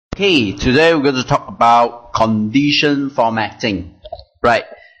Okay, today we're going to talk about condition formatting, right?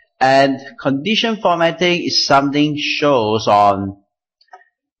 And condition formatting is something shows on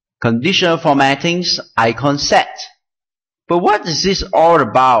conditional formatting's icon set. But what is this all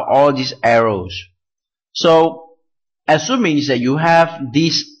about, all these arrows? So, assuming that you have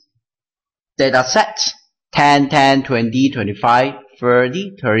these data sets, 10, 10, 20, 25,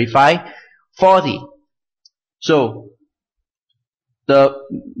 30, 35, 40. So, the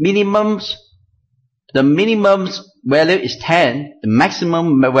minimum value is 10, the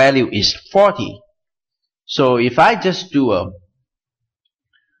maximum value is 40. So if I just do a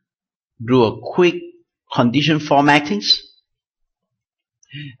quick condition formatting,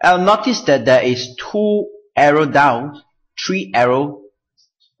 I'll notice that there is 2 arrow down, 3 arrow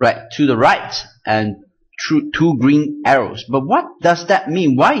right to the right, and 2 green arrows. But what does that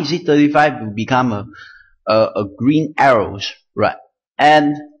mean? Why is it 35 will become a green arrows, right?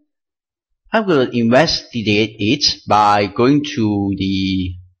 And I'm going to investigate it by going to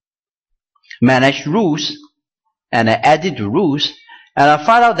the manage rules, and I edit the rules, and I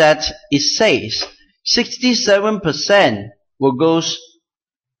find out that it says 67% will goes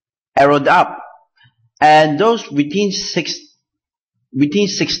arrowed up, and those within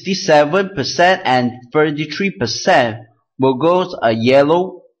 67% and 33% will goes a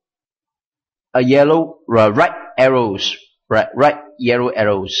yellow right arrows, right yellow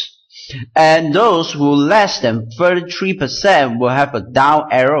arrows. And those who less than 33% will have a down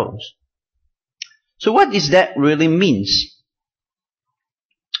arrows. So what does that really means?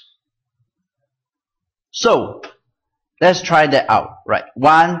 So let's try that out, right?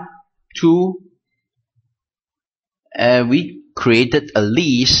 1, 2, and we created a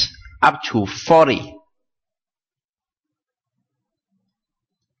list up to 40.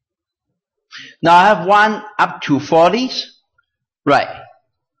 Now I have 1 up to 40s, right?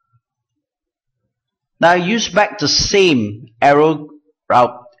 Now use back the same arrow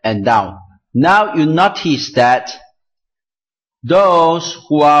up and down. Now you notice that those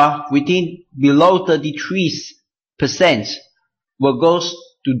who are below 33% will go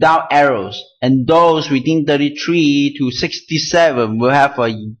to down arrows, and those within 33 to 67 will have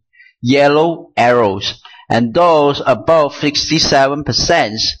a yellow arrows, and those above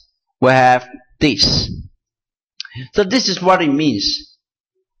 67% will have this. So this is what it means.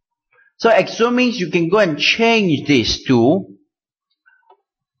 So assuming you can go and change this to,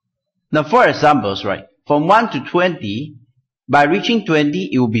 now for examples, right, from 1 to 20, by reaching 20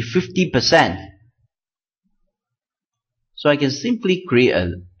 it will be 50%. So I can simply create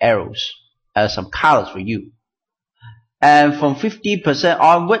arrows, some colors for you. And from 50%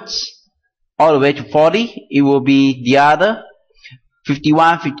 onwards, all the way to 40, it will be the other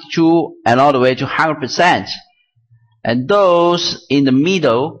 51, 52, and all the way to 100%. And those in the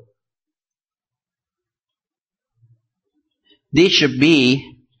middle, this should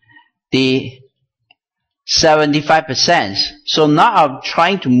be the 75%. So now I'm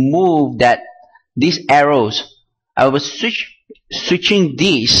trying to move these arrows. I was switching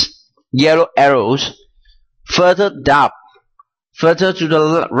these yellow arrows further down, further to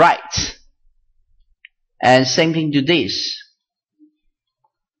the right, and same thing to this.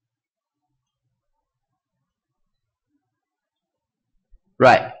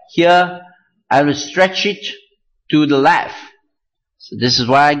 Right here, I will stretch it to the left. So this is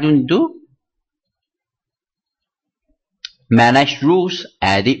what I'm going to do. Manage rules,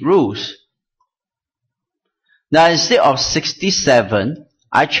 edit rules. Now instead of 67,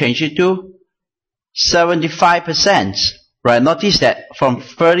 I change it to 75%. Right, notice that from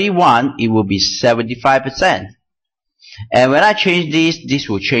 31, it will be 75%. And when I change this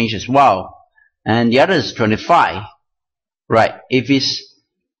will change as well. And the other is 25. Right, if it's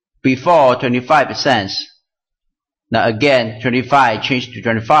before 25%, now again 25 change to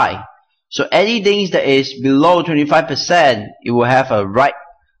 25. So anything that is below 25%, it will have a red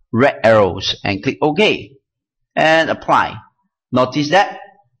arrows, and click OK and apply. Notice that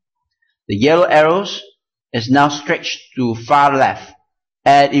the yellow arrows is now stretched to far left,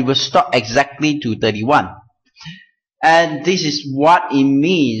 and it will stop exactly to 31. And this is what it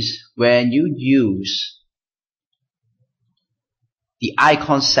means when you use the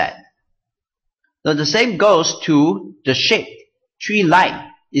icon set. Now the same goes to the shape. Tree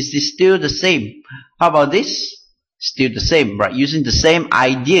line is still the same. How about this? Still the same, right? Using the same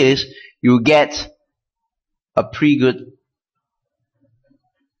ideas, you get a pretty good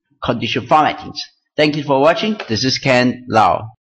condition formatting. Thank you for watching. This is Ken Lau.